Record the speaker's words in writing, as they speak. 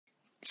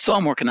So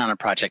I'm working on a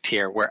project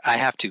here where I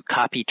have to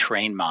copy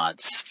terrain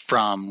mods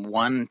from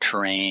one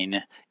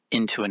terrain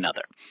into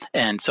another.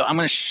 And so I'm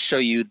going to show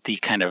you the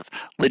kind of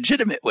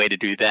legitimate way to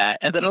do that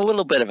and then a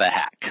little bit of a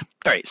hack.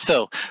 All right,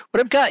 so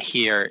what I've got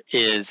here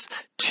is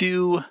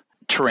two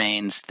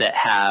terrains that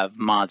have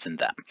mods in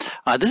them.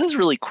 This is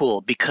really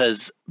cool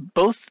because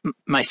both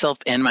myself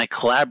and my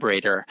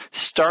collaborator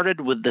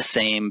started with the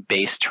same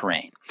base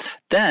terrain.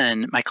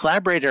 Then my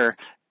collaborator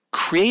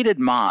created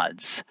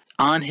mods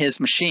on his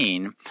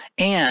machine,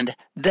 and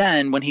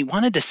then when he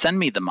wanted to send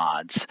me the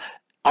mods,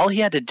 all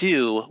he had to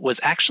do was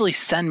actually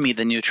send me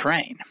the new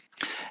terrain.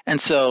 And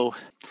so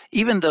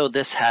even though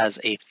this has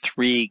a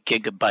 3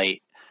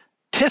 gigabyte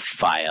TIFF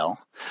file,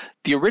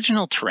 the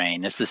original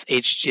terrain is this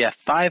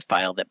HGF5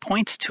 file that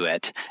points to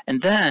it,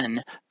 and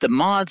then the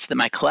mods that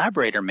my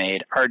collaborator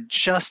made are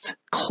just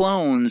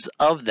clones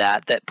of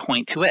that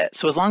point to it.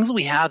 So as long as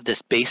we have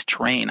this base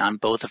terrain on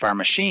both of our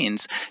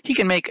machines, he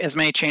can make as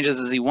many changes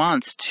as he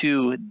wants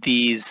to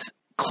these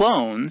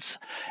clones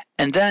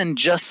and then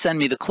just send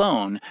me the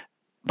clone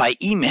by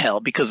email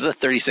because it's a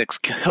 36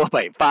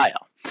 kilobyte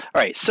file. All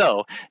right,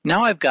 so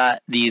now I've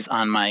got these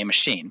on my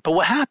machine. But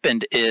what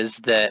happened is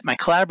that my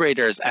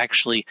collaborators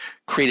actually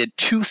created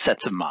two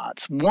sets of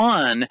mods.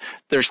 One,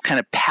 there's kind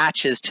of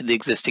patches to the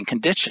existing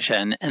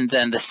condition, and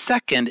then the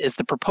second is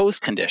the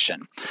proposed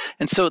condition.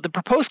 And so the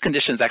proposed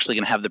condition is actually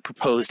going to have the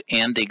proposed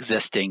and the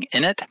existing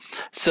in it.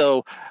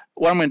 So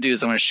what I'm going to do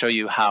is I'm going to show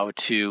you how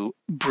to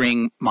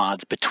bring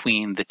mods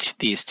between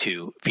these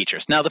two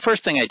features. Now, the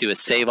first thing I do is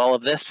save all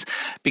of this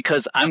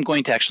because I'm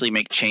going to actually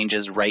make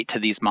changes right to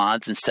these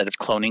mods instead of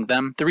cloning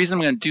them. The reason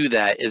I'm going to do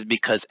that is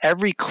because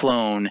every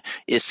clone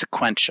is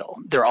sequential.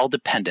 They're all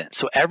dependent.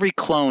 So every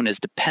clone is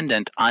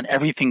dependent on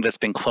everything that's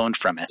been cloned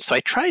from it. So I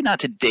try not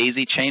to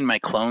daisy chain my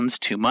clones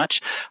too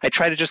much. I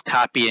try to just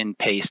copy and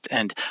paste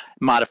and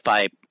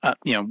modify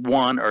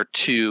one or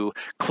two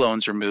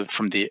clones removed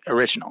from the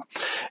original.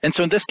 And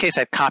so in this case,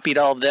 I've copied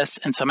all of this.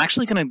 And so I'm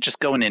actually going to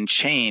just go in and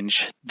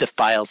change the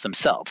files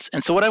themselves.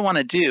 And so what I want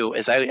to do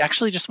is I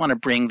actually just want to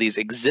bring these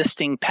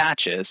existing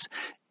patches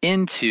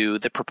into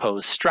the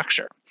proposed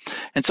structure.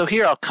 And so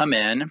here I'll come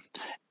in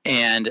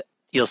and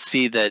you'll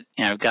see that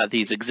I've got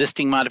these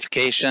existing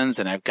modifications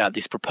and I've got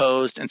these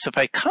proposed. And so if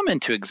I come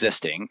into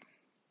existing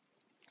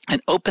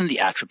and open the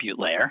attribute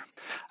layer,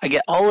 I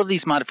get all of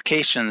these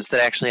modifications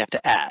that I actually have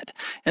to add.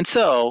 And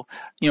so,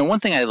 one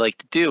thing I like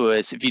to do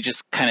is if you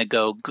just kind of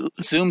go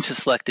zoom to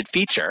selected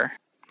feature,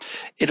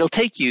 it'll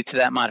take you to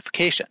that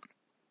modification.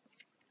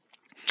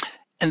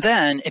 And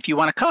then if you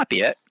want to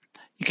copy it,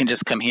 you can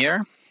just come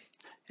here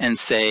and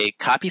say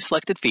copy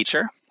selected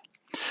feature.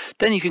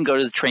 Then you can go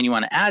to the terrain you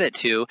want to add it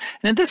to.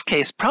 And in this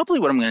case, probably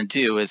what I'm going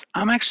to do is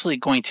I'm actually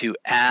going to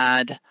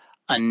add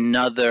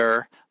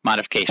another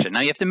modification.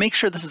 Now you have to make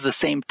sure this is the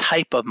same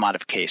type of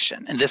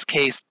modification. In this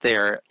case,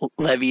 they're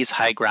levees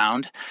high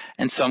ground.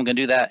 And so I'm going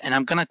to do that. And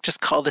I'm going to just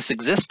call this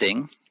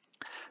existing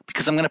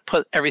because I'm going to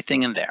put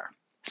everything in there.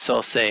 So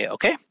I'll say,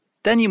 okay.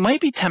 Then you might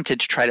be tempted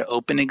to try to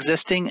open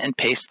existing and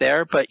paste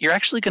there, but you're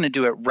actually going to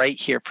do it right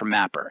here from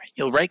Mapper.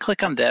 You'll right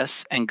click on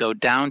this and go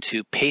down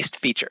to paste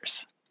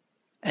features.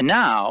 And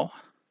now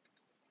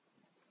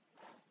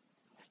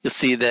you'll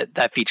see that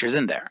that feature is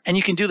in there. And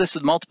you can do this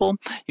with multiple.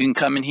 You can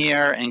come in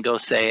here and go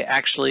say,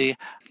 actually,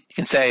 you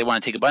can say I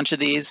want to take a bunch of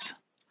these,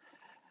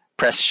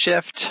 press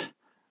Shift,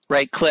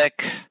 right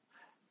click,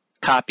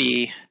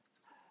 copy,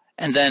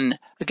 and then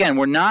again,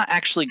 we're not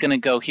actually going to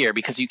go here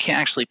because you can't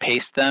actually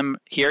paste them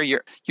here.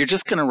 You're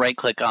just going to right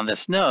click on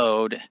this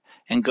node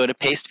and go to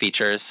paste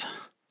features.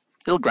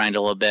 It'll grind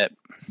a little bit.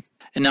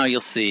 And now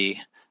you'll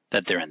see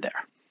that they're in there.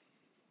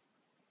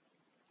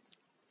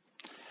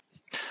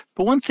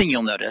 But one thing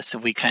you'll notice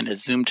if we kind of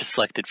zoom to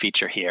selected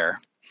feature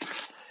here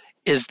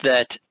is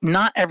that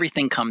not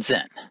everything comes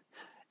in.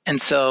 And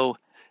so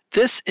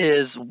this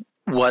is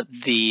what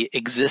the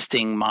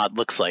existing mod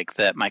looks like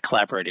that my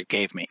collaborator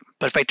gave me.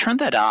 But if I turn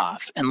that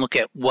off and look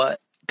at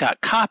what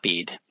got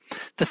copied,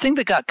 the thing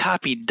that got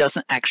copied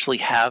doesn't actually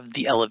have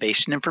the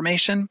elevation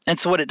information. And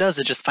so what it does,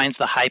 it just finds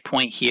the high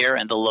point here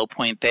and the low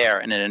point there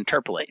and it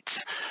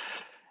interpolates.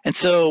 And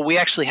so we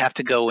actually have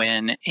to go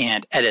in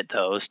and edit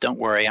those. Don't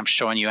worry, I'm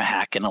showing you a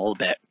hack in a little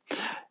bit.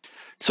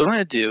 So what I'm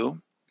going to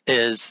do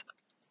is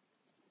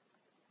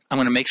I'm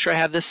going to make sure I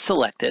have this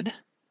selected.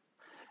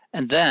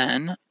 And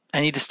then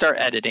I need to start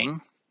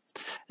editing.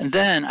 And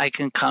then I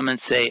can come and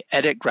say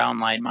edit ground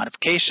line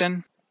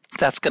modification.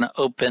 That's going to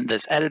open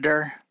this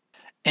editor.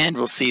 And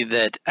we'll see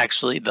that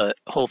actually the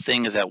whole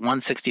thing is at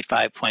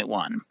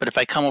 165.1. But if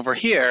I come over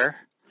here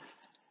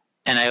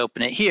and I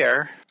open it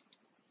here,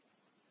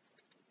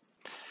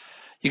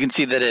 you can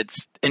see that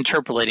it's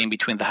interpolating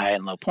between the high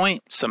and low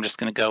point. So I'm just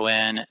going to go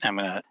in and I'm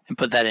going to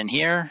put that in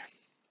here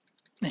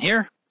and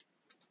here.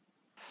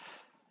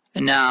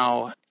 And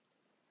now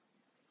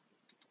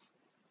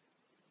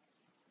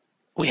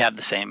we have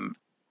the same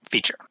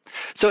feature.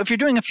 So if you're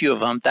doing a few of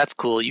them, that's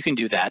cool. You can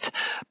do that.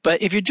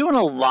 But if you're doing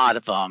a lot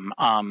of them,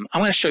 I'm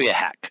going to show you a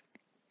hack.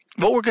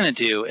 What we're going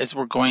to do is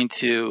we're going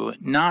to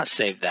not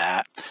save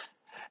that.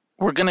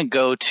 we're going to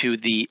go to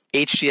the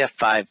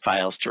HDF5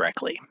 files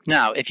directly.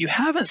 Now, if you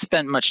haven't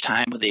spent much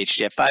time with the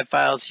HDF5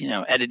 files,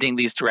 editing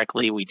these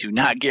directly, we do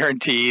not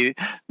guarantee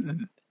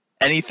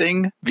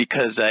anything,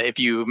 because if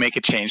you make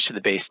a change to the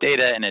base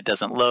data and it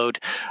doesn't load,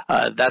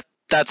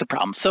 that's a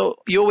problem. So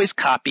you always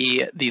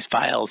copy these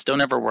files.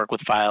 Don't ever work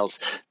with files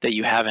that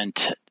you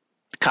haven't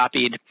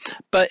copied.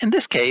 But in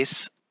this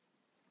case,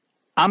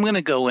 I'm going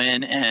to go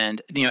in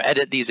and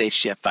edit these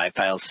HDF5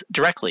 files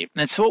directly.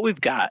 And so what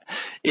we've got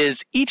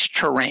is each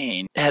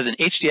terrain has an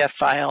HDF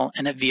file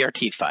and a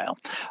VRT file.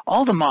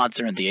 All the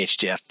mods are in the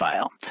HDF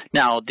file.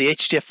 Now, the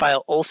HDF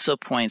file also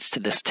points to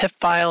this TIFF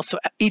file. So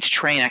each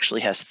terrain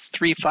actually has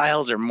 3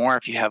 files or more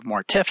if you have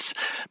more TIFFs.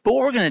 But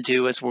what we're going to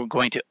do is we're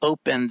going to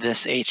open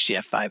this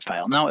HDF5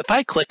 file. Now, if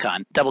I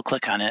double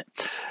click on it,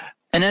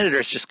 an editor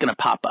is just going to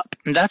pop up.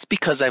 And that's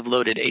because I've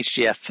loaded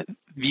HDF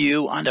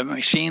View onto my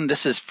machine.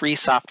 This is free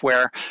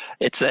software.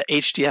 It's a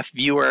HDF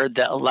viewer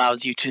that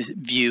allows you to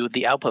view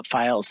the output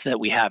files that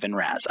we have in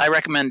RAS. I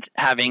recommend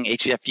having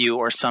HDF View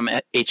or some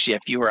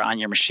HDF viewer on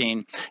your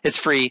machine. It's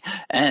free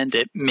and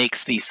it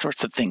makes these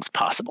sorts of things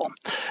possible.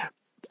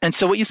 And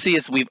so what you see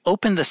is we've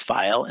opened this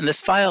file, and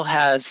this file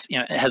has,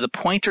 it has a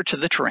pointer to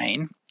the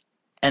terrain,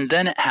 and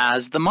then it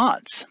has the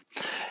mods.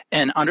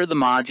 And under the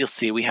mods, you'll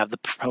see we have the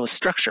proposed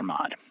structure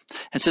mod.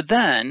 And so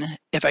then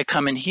if I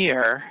come in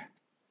here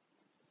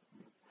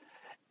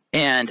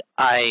and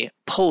I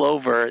pull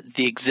over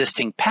the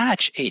existing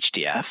patch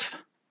HDF,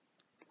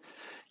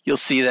 you'll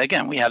see that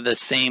again, we have the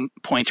same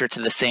pointer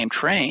to the same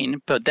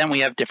terrain, but then we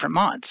have different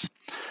mods.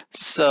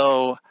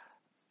 So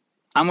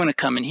I'm going to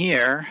come in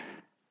here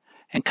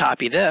and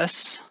copy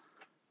this,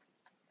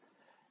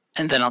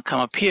 and then I'll come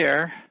up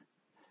here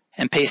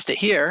and paste it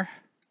here.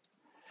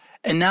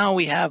 And now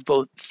we have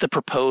both the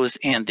proposed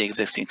and the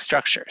existing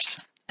structures.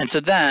 And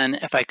so then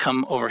if I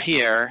come over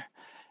here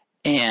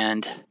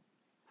and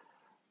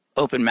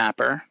open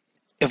Mapper,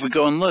 if we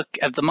go and look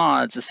at the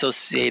mods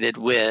associated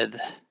with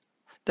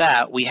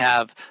that, we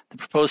have the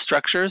proposed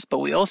structures, but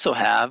we also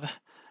have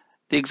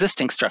the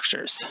existing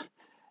structures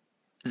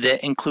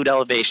that include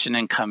elevation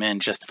and come in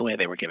just the way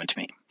they were given to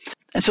me.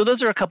 And so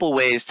those are a couple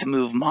ways to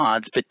move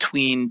mods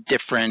between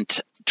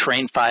different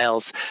terrain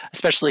files,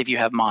 especially if you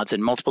have mods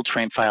in multiple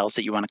terrain files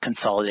that you want to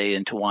consolidate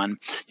into one.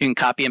 You can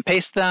copy and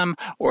paste them,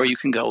 or you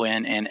can go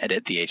in and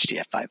edit the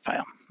HDF5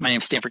 file. My name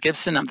is Stanford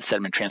Gibson. I'm the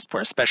Sediment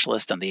Transport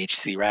Specialist on the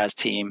HEC-RAS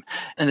team,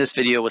 and this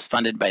video was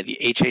funded by the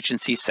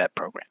HH&C SET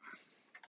program.